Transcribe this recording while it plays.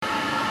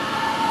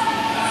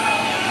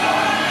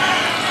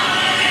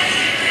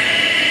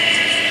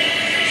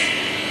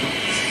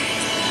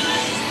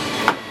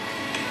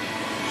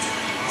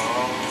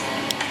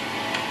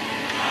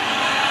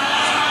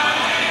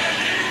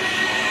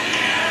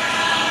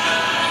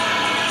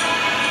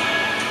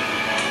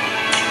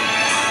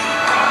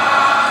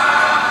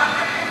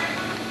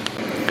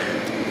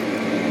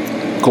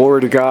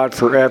Glory to God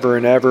forever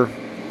and ever.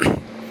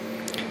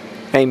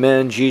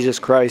 Amen. Jesus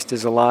Christ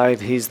is alive.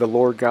 He's the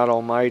Lord God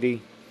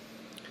Almighty.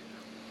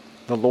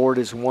 The Lord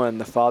is one,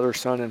 the Father,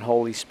 Son, and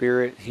Holy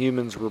Spirit.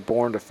 Humans were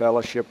born to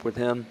fellowship with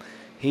Him.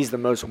 He's the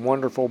most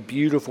wonderful,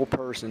 beautiful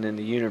person in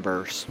the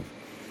universe.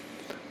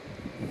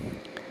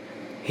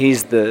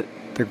 He's the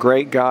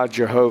great God,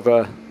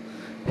 Jehovah,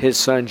 His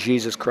Son,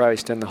 Jesus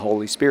Christ, and the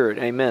Holy Spirit.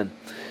 Amen.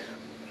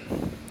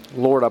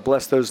 Lord, I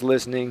bless those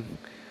listening.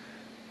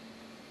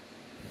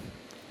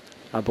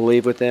 I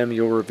believe with them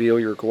you'll reveal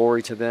your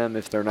glory to them.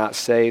 If they're not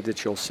saved,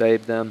 that you'll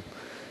save them.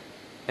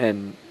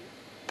 And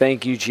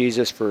thank you,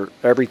 Jesus, for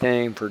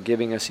everything, for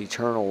giving us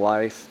eternal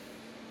life.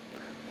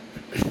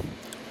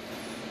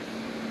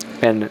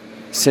 And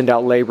send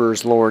out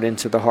laborers, Lord,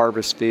 into the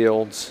harvest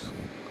fields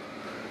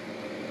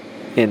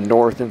in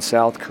North and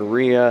South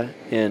Korea,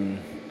 in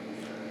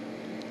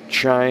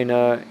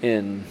China,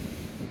 in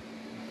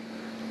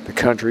the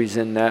countries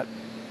in that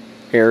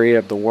area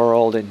of the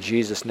world. In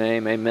Jesus'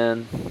 name,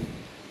 amen.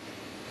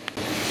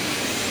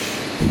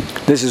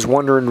 This is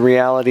Wonder in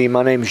Reality.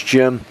 My name's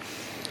Jim.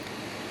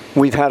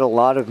 We've had a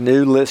lot of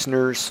new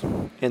listeners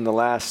in the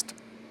last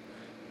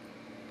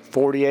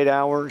 48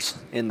 hours,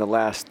 in the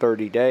last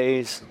 30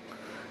 days.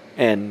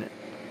 And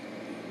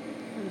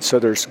so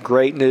there's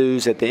great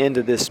news. At the end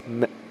of this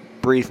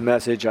brief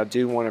message, I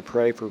do want to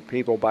pray for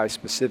people by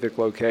specific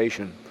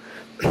location.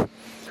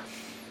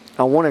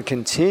 I want to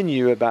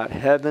continue about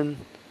heaven,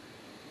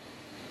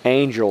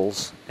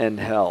 angels,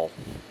 and hell.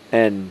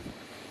 And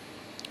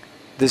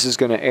this is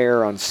going to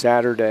air on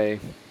Saturday,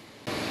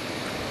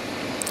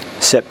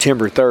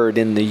 September 3rd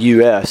in the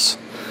U.S.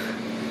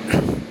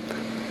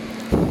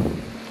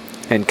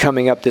 And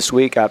coming up this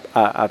week,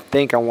 I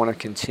think I want to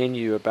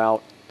continue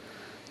about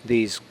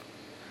these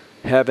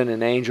heaven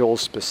and angels,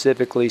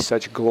 specifically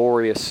such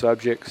glorious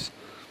subjects.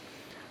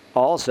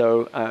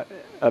 Also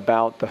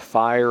about the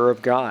fire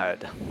of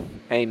God,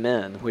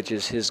 amen, which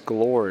is His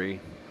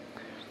glory.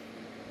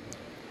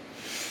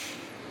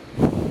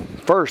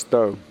 First,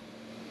 though,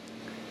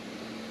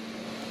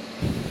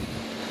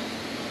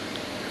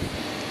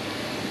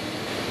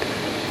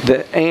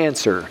 the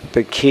answer,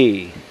 the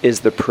key,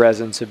 is the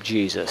presence of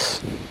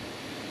Jesus.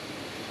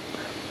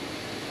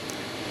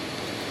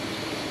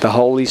 The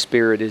Holy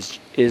Spirit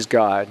is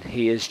God.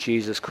 He is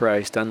Jesus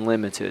Christ,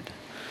 unlimited.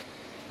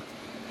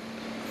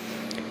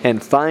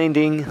 And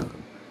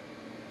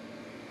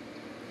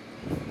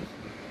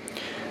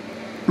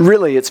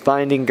really it's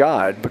finding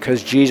God,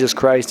 because Jesus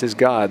Christ is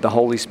God. The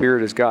Holy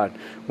Spirit is God.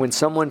 When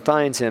someone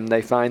finds Him,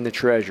 they find the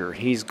treasure.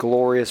 He's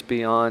glorious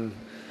beyond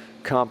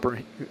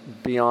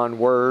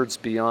words,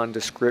 beyond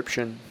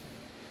description.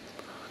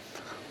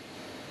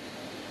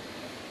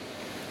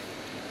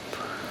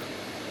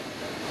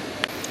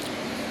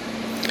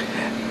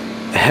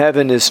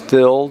 Heaven is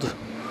filled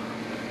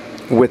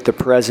with the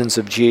presence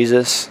of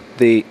Jesus.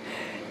 The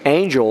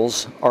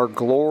angels are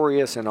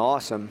glorious and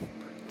awesome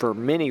for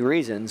many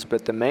reasons,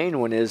 but the main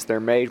one is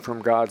they're made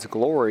from God's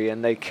glory,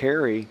 and they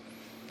carry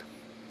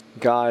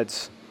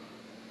God's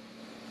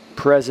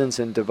presence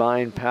and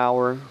divine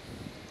power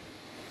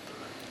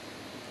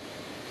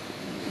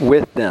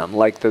with them.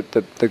 Like the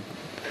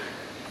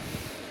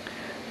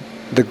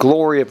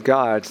glory of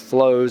God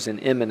flows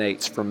and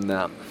emanates from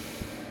them.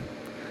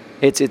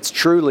 It's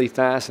truly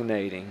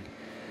fascinating.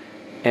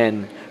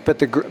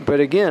 But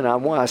again,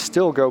 I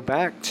still go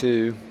back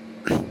to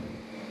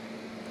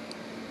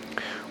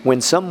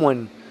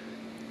when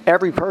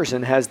every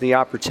person has the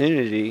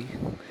opportunity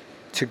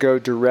to go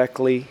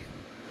directly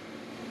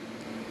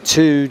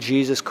to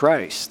Jesus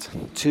Christ,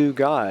 to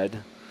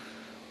God,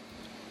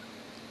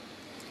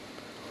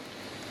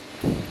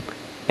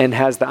 and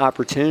has the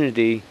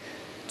opportunity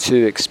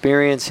to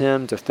experience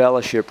Him, to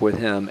fellowship with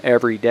Him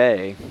every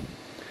day.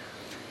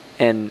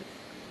 And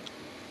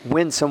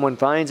when someone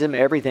finds Him,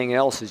 everything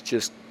else is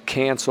just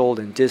canceled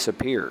and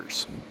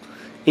disappears.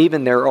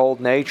 Even their old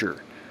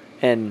nature.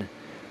 And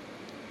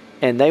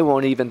they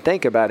won't even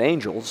think about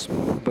angels,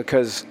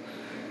 because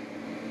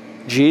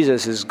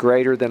Jesus is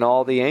greater than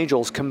all the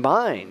angels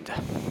combined.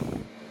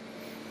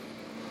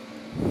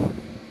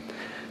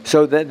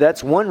 So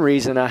that's one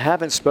reason I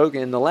haven't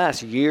spoken in the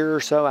last year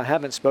or so. I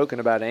haven't spoken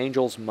about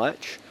angels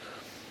much.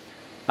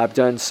 I've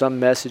done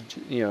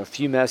a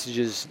few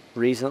messages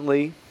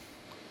recently.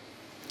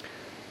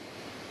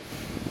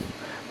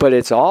 But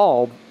it's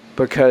all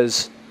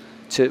because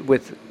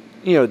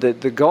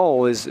the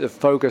goal is to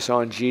focus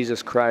on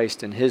Jesus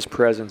Christ and His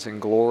presence and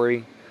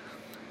glory,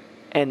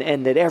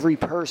 and that every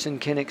person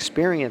can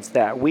experience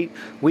that. We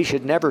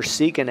should never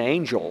seek an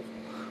angel.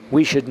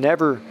 We should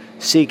never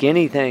seek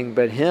anything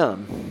but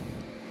Him.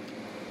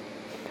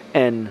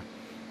 And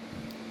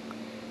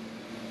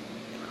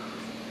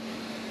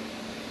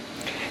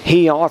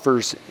He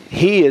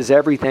is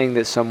everything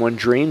that someone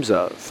dreams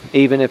of,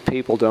 even if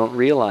people don't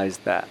realize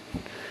that.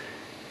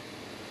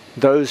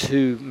 Those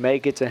who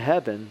make it to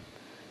heaven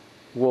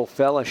will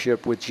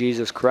fellowship with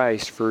Jesus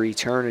Christ for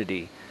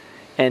eternity.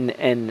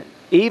 And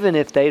even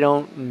if they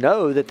don't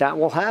know that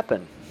will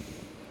happen.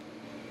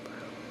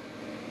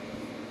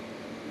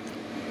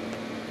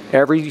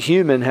 Every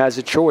human has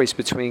a choice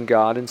between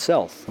God and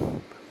self.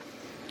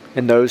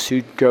 And those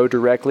who go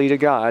directly to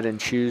God and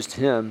choose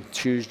Him,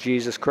 choose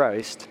Jesus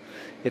Christ,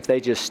 if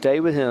they just stay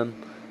with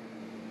Him,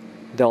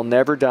 they'll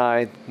never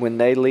die. When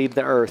they leave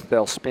the earth,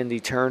 they'll spend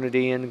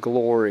eternity in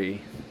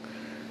glory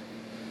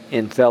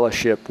in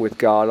fellowship with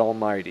God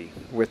Almighty,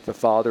 with the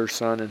Father,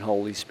 Son, and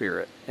Holy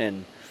Spirit.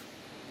 And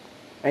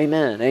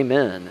amen,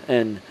 amen.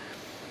 And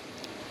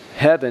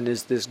heaven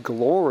is this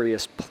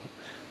glorious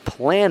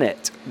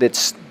planet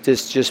that's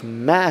just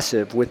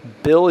massive, with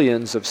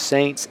billions of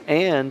saints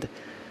and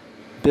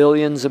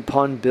billions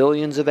upon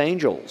billions of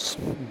angels.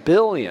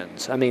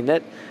 Billions. I mean,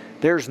 that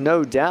there's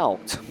no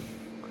doubt.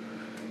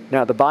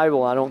 Now, the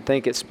Bible, I don't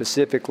think it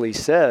specifically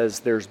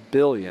says there's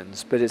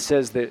billions, but it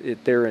says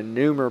that they're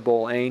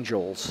innumerable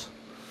angels.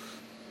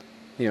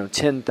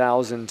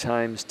 10,000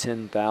 times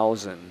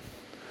 10,000.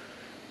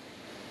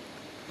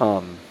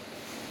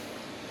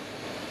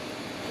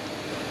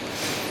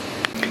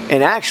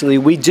 And actually,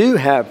 we do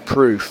have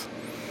proof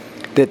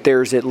that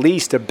there's at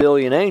least a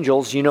billion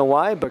angels. You know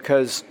why?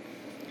 Because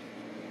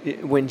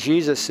when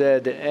Jesus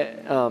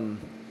said,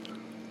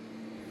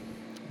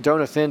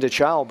 don't offend a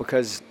child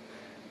because...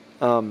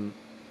 don't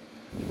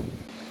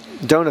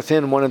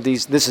offend one of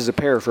these. This is a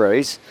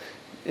paraphrase.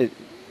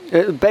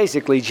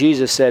 Basically,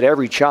 Jesus said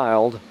every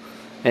child,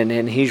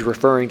 and he's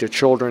referring to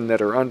children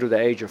that are under the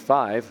age of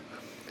 5,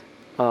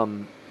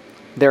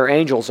 their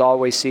angels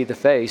always see the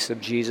face of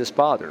Jesus'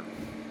 Father.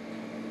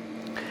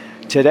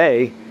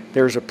 Today,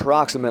 there's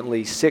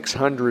approximately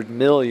 600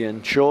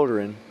 million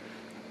children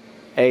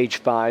age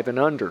 5 and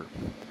under.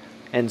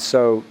 And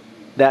so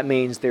that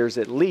means there's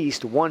at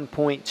least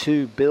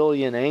 1.2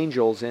 billion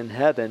angels in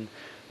heaven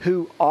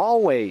who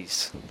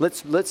always,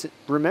 let's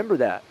remember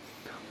that,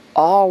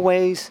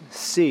 always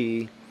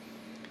see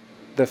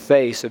the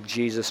face of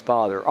Jesus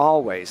Father.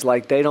 Always.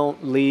 Like they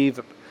don't leave,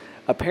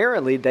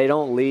 apparently they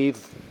don't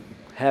leave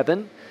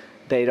heaven.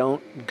 They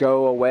don't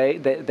go away.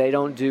 They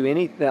don't do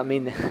anything.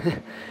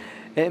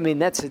 I mean,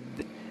 that's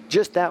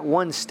just that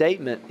one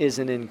statement is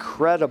an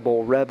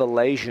incredible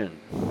revelation.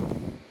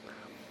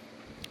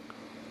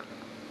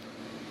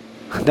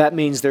 That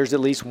means there's at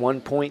least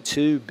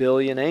 1.2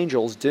 billion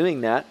angels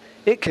doing that.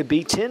 It could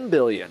be 10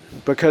 billion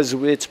because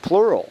it's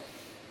plural.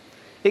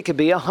 It could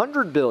be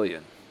 100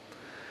 billion.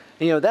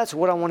 That's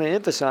what I want to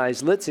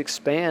emphasize. Let's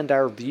expand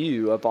our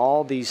view of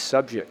all these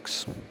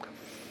subjects.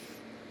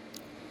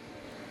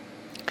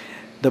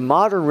 The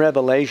modern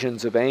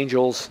revelations of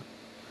angels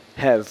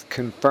have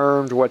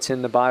confirmed what's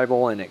in the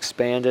Bible and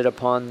expanded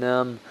upon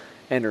them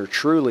and are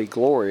truly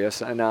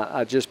glorious. And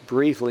I just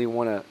briefly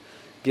want to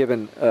give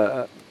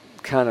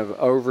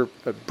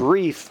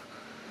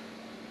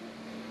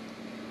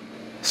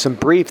some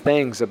brief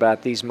things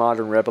about these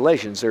modern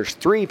revelations. There's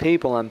 3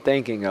 people I'm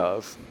thinking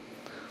of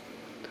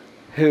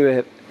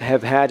who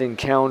have had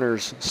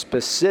encounters,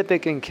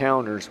 specific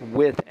encounters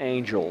with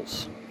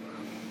angels.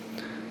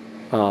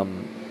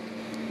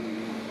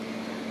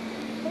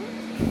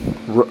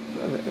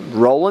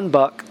 Roland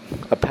Buck,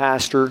 a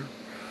pastor.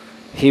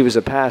 He was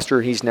a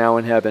pastor. He's now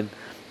in heaven.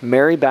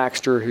 Mary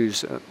Baxter,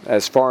 who's,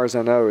 as far as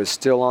I know, is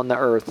still on the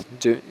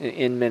earth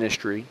in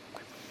ministry,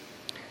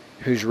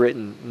 who's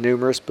written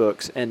numerous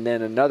books. And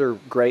then another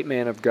great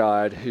man of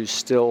God who's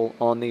still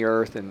on the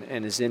earth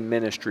and is in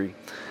ministry.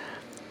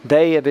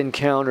 They have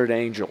encountered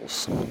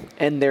angels.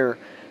 And their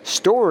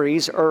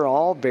stories are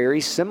all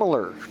very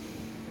similar.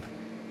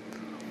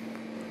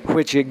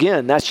 Which,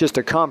 again, that's just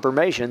a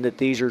confirmation that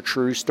these are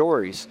true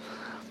stories.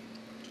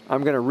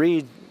 I'm going to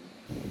read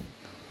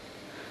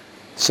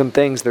some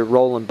things that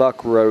Roland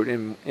Buck wrote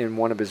in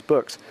one of his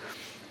books.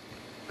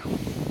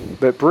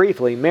 But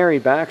briefly, Mary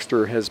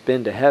Baxter has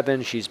been to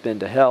heaven. She's been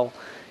to hell.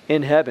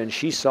 In heaven,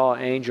 she saw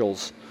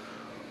angels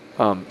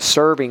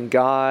serving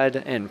God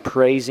and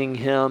praising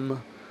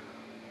Him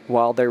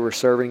while they were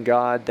serving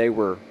God. They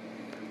were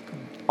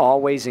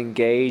always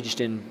engaged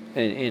in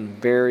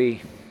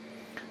very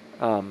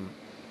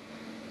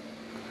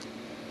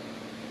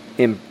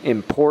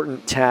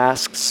important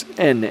tasks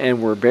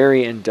and were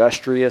very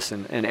industrious,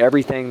 and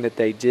everything that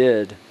they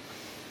did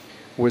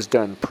was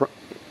done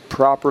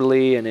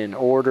properly and in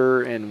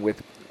order and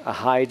with a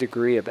high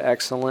degree of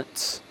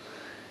excellence.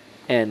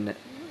 And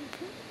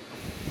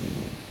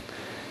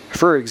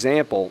for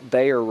example,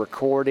 they are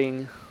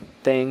recording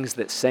things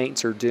that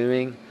saints are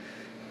doing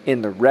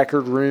in the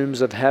record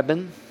rooms of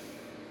heaven.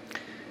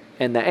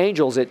 And the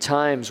angels at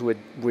times would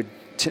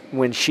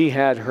when she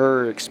had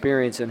her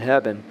experience in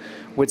heaven,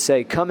 would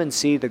say, "Come and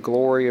see the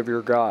glory of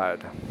your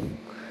God,"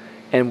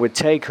 and would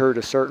take her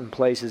to certain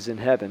places in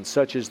heaven,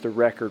 such as the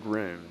record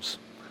rooms.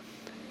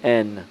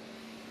 And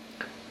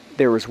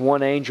there was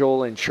one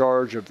angel in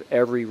charge of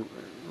every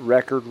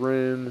record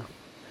room.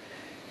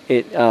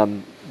 They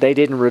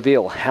didn't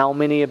reveal how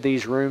many of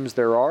these rooms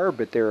there are,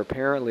 but there are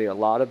apparently a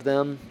lot of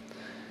them,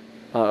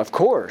 of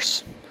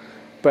course.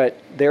 But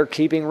they're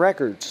keeping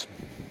records.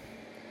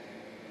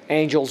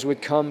 Angels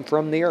would come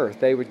from the earth.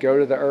 They would go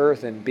to the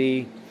earth and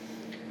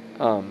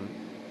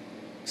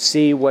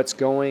see what's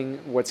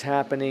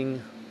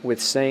happening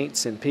with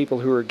saints and people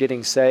who are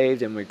getting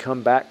saved and would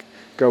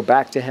go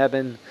back to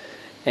heaven,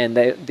 and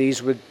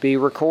these would be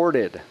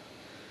recorded.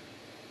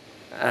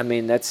 I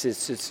mean,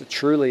 it's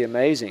truly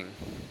amazing.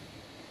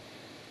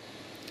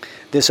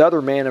 This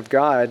other man of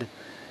God,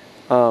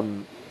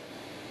 I've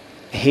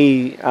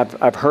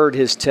heard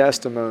his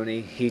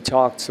testimony. He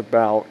talks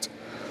about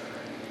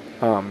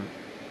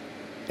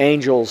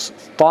angels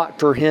fought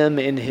for him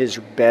in his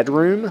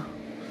bedroom,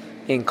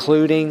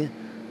 including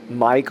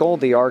Michael,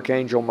 the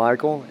archangel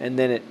Michael. And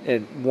then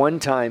at one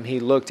time he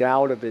looked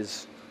out of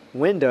his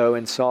window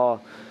and saw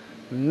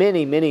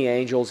many, many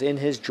angels in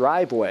his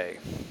driveway.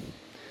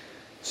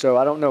 So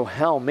I don't know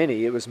how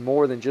many. It was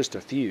more than just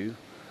a few.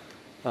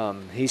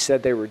 He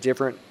said they were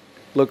different,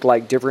 looked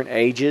like different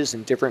ages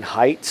and different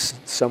heights.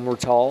 Some were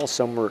tall,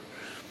 some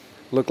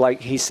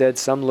he said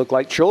some looked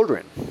like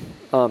children.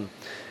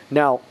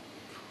 Now,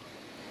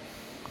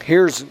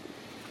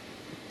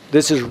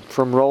 this is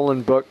from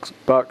Roland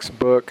Buck's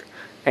book,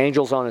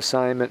 Angels on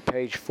Assignment,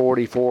 page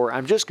 44.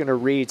 I'm just going to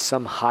read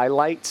some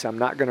highlights. I'm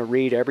not going to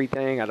read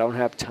everything. I don't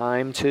have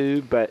time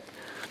to, but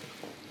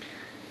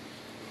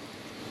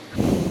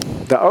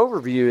the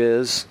overview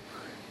is,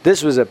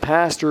 this was a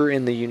pastor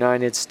in the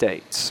United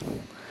States,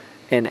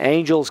 and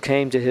angels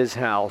came to his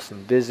house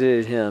and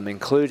visited him,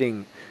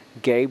 including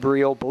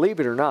Gabriel,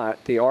 believe it or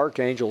not, the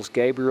archangels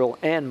Gabriel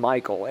and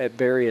Michael in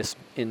various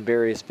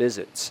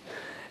visits,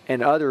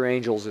 and other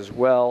angels as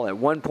well. At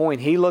one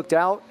point he looked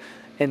out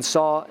and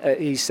saw,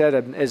 he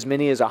said, as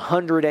many as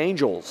 100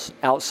 angels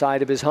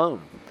outside of his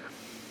home.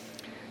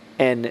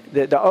 And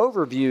the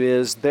overview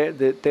is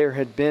that there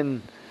had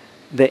been,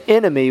 the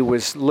enemy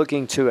was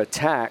looking to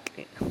attack,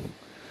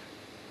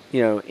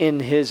 in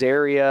his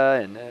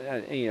area, and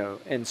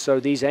and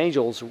so these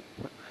angels,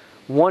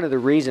 one of the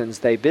reasons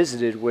they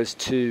visited was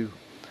to,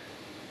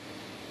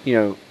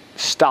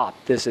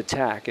 stop this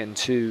attack and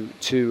to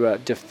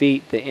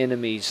defeat the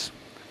enemy's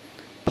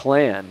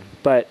plan.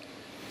 But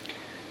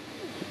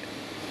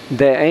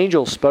the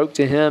angel spoke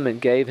to him and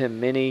gave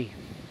him many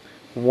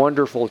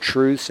wonderful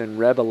truths and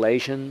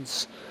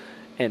revelations,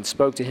 and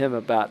spoke to him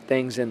about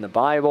things in the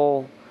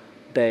Bible.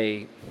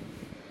 They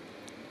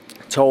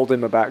told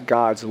him about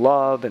God's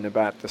love and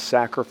about the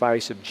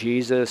sacrifice of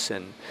Jesus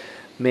and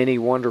many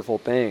wonderful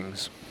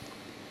things.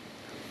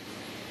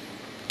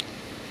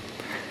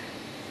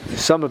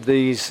 Some of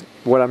these,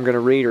 what I'm going to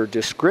read, are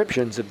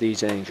descriptions of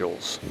these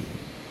angels.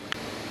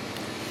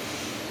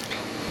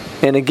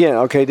 And again,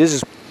 okay, this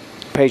is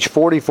page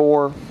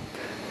 44.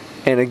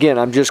 And again,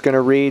 I'm just going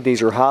to read.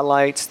 These are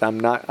highlights.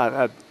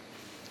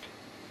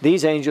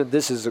 These angels,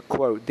 this is a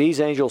quote, "These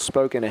angels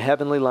spoke in a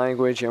heavenly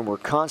language and were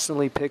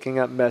constantly picking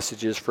up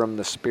messages from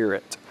the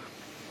Spirit.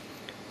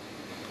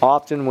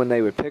 Often when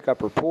they would pick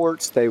up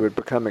reports, they would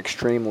become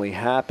extremely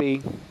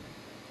happy.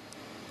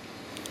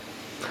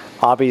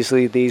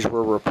 Obviously, these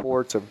were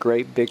reports of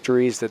great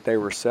victories that they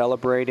were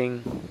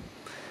celebrating.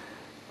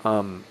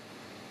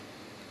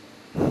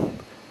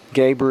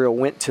 Gabriel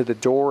went to the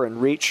door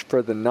and reached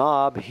for the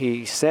knob.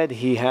 He said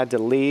he had to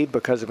leave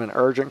because of an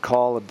urgent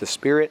call of the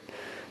Spirit.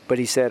 But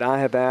he said, 'I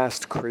have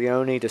asked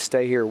Creone to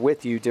stay here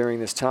with you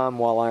during this time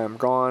while I am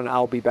gone.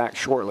 I'll be back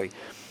shortly.'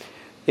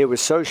 It was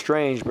so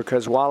strange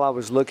because while I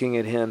was looking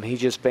at him, he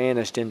just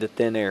vanished into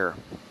thin air."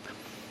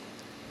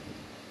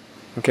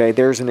 Okay,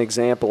 there's an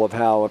example of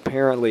how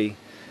apparently,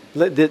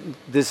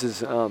 this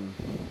is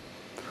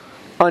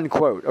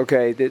unquote.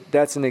 Okay,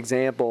 that's an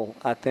example,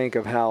 I think,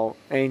 of how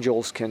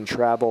angels can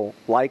travel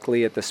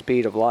likely at the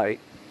speed of light.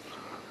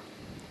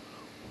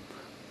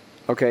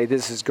 Okay,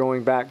 this is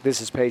going back,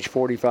 this is page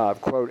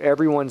 45. Quote,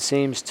 "Everyone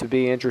seems to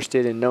be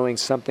interested in knowing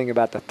something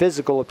about the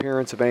physical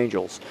appearance of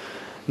angels.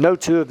 No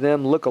two of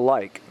them look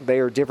alike. They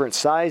are different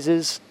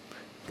sizes,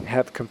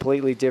 have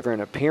completely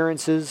different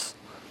appearances.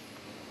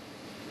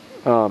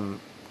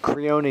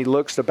 Creone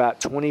looks about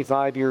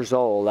 25 years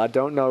old. I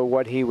don't know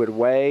what he would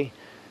weigh,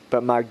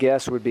 but my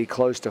guess would be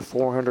close to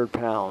 400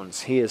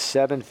 pounds. He is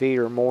 7 feet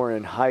or more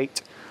in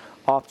height,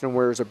 often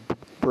wears a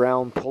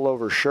brown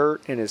pullover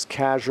shirt, and is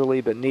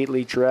casually but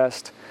neatly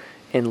dressed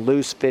in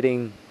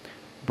loose-fitting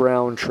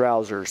brown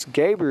trousers.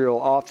 Gabriel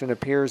often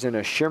appears in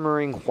a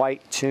shimmering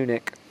white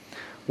tunic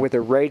with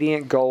a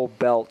radiant gold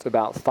belt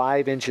about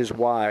 5 inches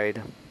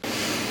wide,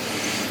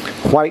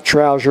 white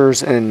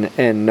trousers, and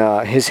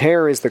his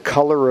hair is the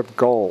color of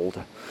gold.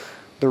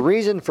 The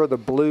reason for the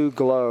blue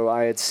glow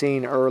I had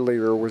seen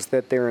earlier was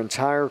that their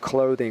entire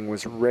clothing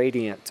was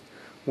radiant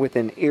with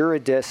an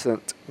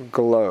iridescent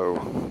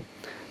glow.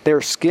 Their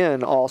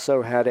skin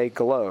also had a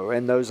glow,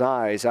 and those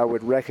eyes, I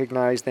would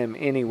recognize them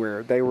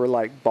anywhere. They were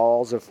like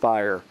balls of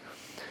fire.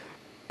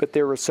 But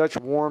there was such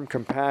warm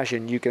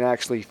compassion you could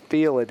actually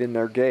feel it in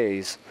their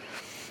gaze.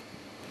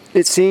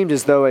 It seemed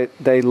as though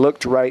they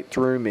looked right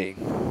through me.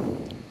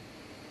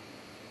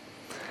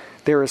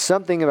 There is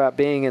something about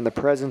being in the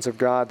presence of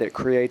God that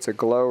creates a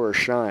glow or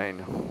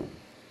shine."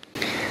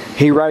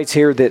 He writes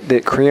here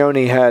that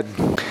Creone had...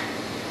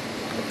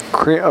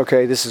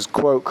 Okay, this is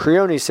quote,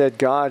 "Creone said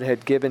God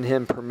had given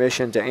him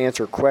permission to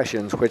answer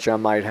questions which I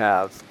might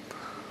have."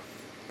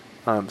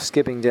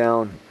 Skipping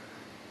down.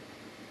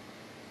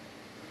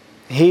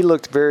 He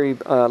looked very,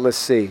 let's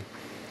see.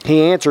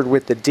 He answered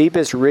with the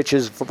deepest,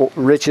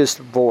 richest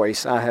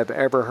voice I have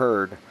ever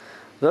heard.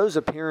 Those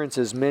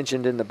appearances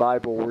mentioned in the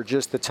Bible were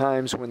just the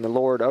times when the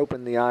Lord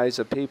opened the eyes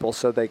of people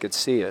so they could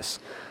see us.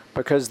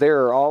 Because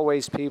there are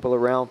always people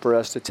around for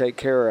us to take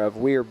care of.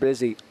 We are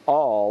busy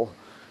all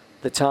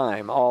the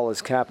time. All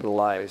is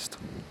capitalized.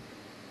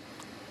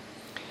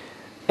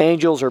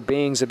 Angels are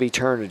beings of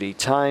eternity.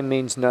 Time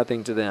means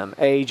nothing to them.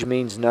 Age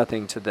means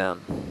nothing to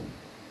them.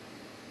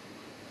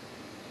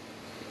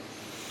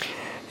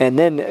 And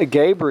then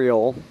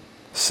Gabriel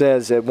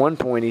says at one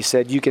point, he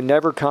said, you can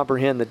never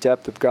comprehend the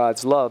depth of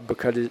God's love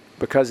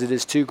because it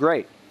is too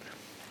great.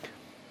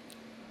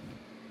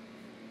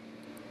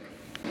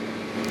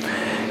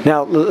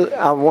 Now,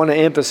 I want to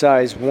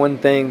emphasize one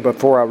thing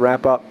before I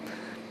wrap up.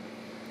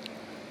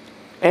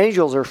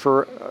 Angels are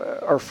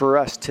for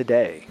us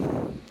today.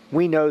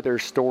 We know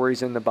there's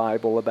stories in the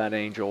Bible about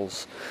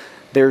angels.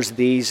 There's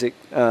these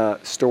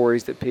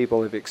stories that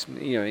people have,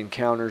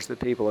 encounters that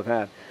people have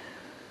had.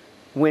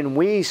 When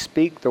we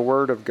speak the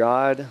Word of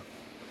God,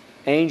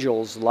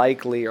 angels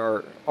likely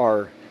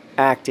are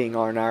acting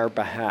on our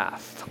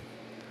behalf.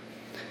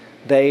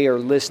 They are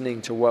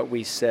listening to what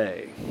we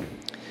say.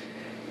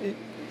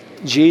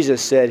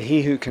 Jesus said,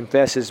 he who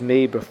confesses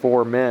me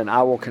before men,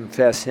 I will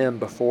confess him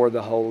before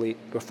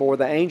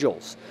the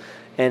angels.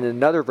 And in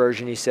another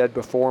version, he said,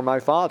 before my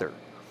Father.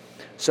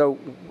 So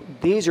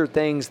these are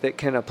things that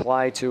can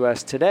apply to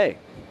us today.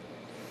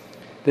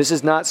 This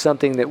is not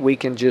something that we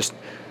can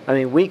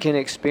we can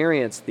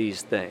experience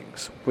these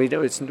things. We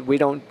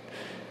don't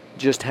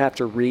just have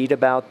to read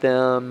about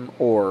them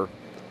or...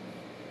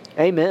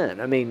 Amen.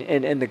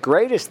 And the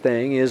greatest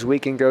thing is we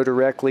can go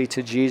directly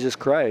to Jesus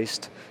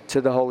Christ,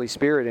 to the Holy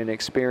Spirit, and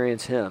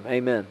experience Him.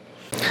 Amen.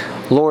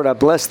 Lord, I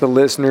bless the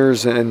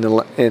listeners and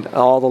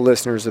all the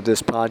listeners of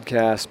this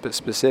podcast, but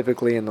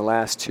specifically in the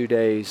last 2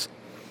 days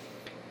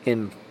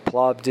in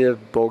Plovdiv,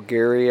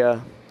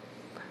 Bulgaria,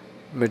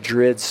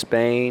 Madrid,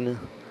 Spain,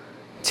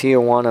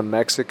 Tijuana,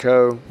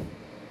 Mexico,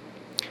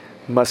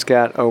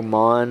 Muscat,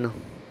 Oman,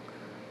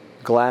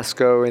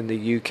 Glasgow in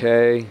the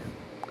UK,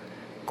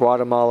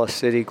 Guatemala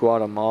City,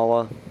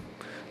 Guatemala,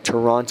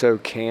 Toronto,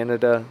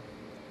 Canada,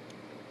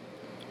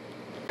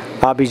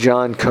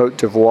 Abidjan, Côte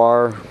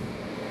d'Ivoire,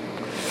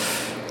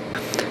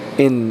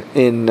 in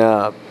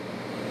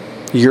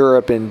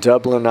Europe, in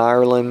Dublin,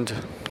 Ireland,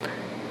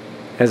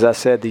 as I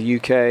said, the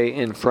UK,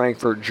 in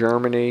Frankfurt,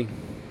 Germany,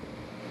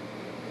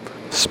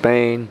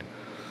 Spain,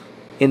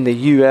 in the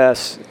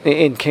US,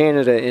 in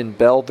Canada, in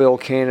Belleville,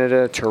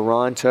 Canada,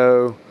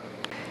 Toronto,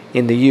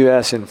 in the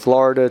US, in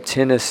Florida,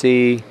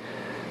 Tennessee,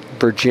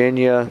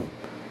 Virginia,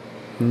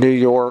 New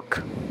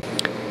York,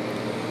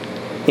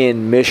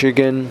 in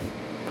Michigan,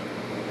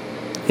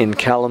 in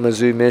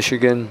Kalamazoo,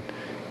 Michigan,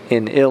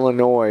 in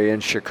Illinois,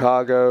 in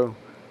Chicago,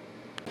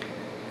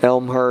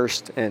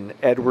 Elmhurst and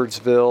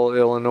Edwardsville,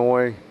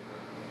 Illinois,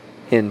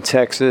 in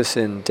Texas,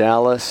 in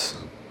Dallas,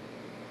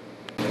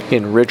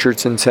 in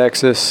Richardson,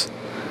 Texas,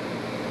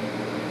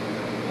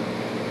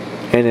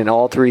 and in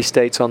all 3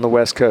 states on the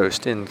West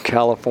Coast, in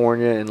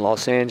California, in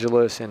Los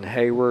Angeles, in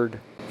Hayward,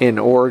 in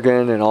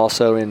Oregon, and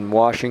also in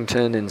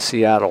Washington and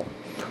Seattle.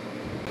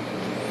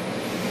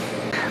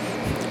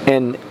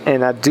 And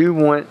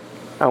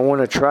I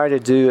want to try to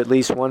do at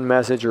least one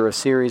message or a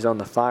series on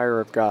the fire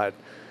of God.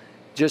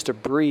 Just a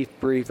brief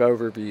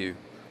overview.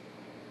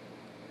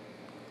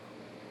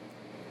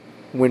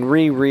 When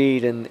we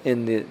read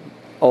in the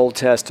Old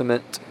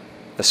Testament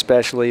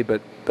especially,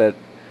 but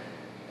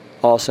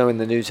also in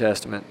the New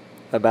Testament,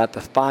 about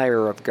the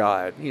fire of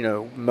God,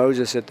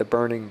 Moses at the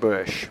burning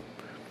bush,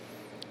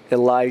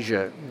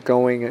 Elijah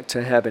going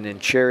to heaven in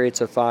chariots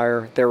of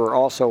fire. There were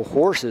also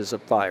horses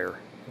of fire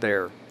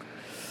there.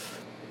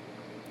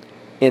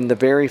 In the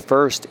very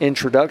first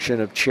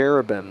introduction of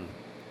cherubim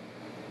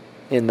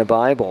in the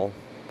Bible,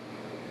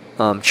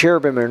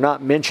 cherubim are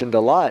not mentioned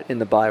a lot in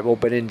the Bible,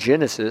 but in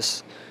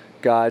Genesis,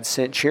 God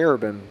sent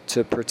cherubim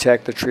to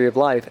protect the tree of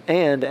life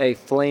and a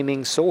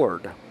flaming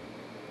sword.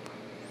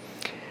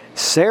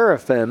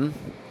 Seraphim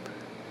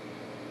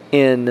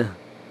in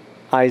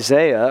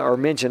Isaiah are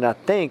mentioned, I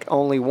think,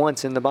 only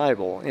once in the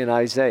Bible, in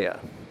Isaiah,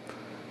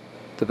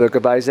 the book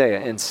of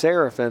Isaiah. And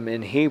seraphim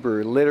in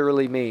Hebrew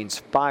literally means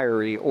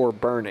fiery or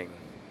burning.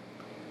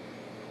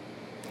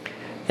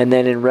 And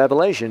then in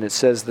Revelation it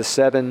says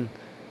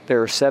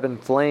there are 7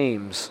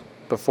 flames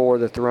before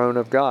the throne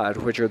of God,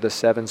 which are the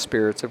 7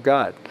 spirits of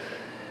God.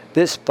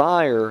 This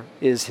fire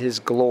is His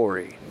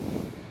glory.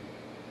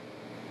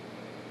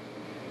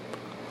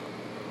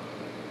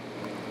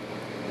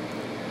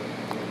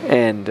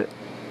 And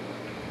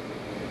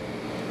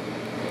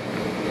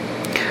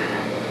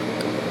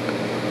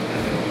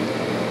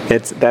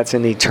that's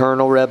an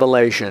eternal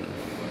revelation.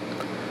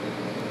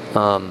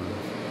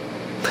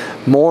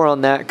 More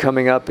on that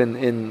coming up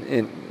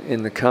in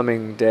the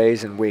coming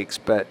days and weeks.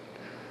 But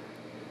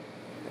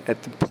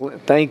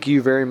thank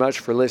you very much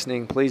for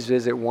listening. Please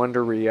visit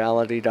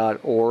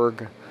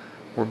wonderreality.org.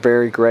 We're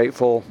very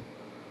grateful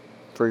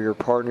for your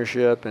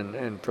partnership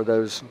and for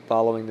those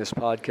following this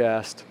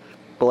podcast.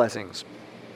 Blessings.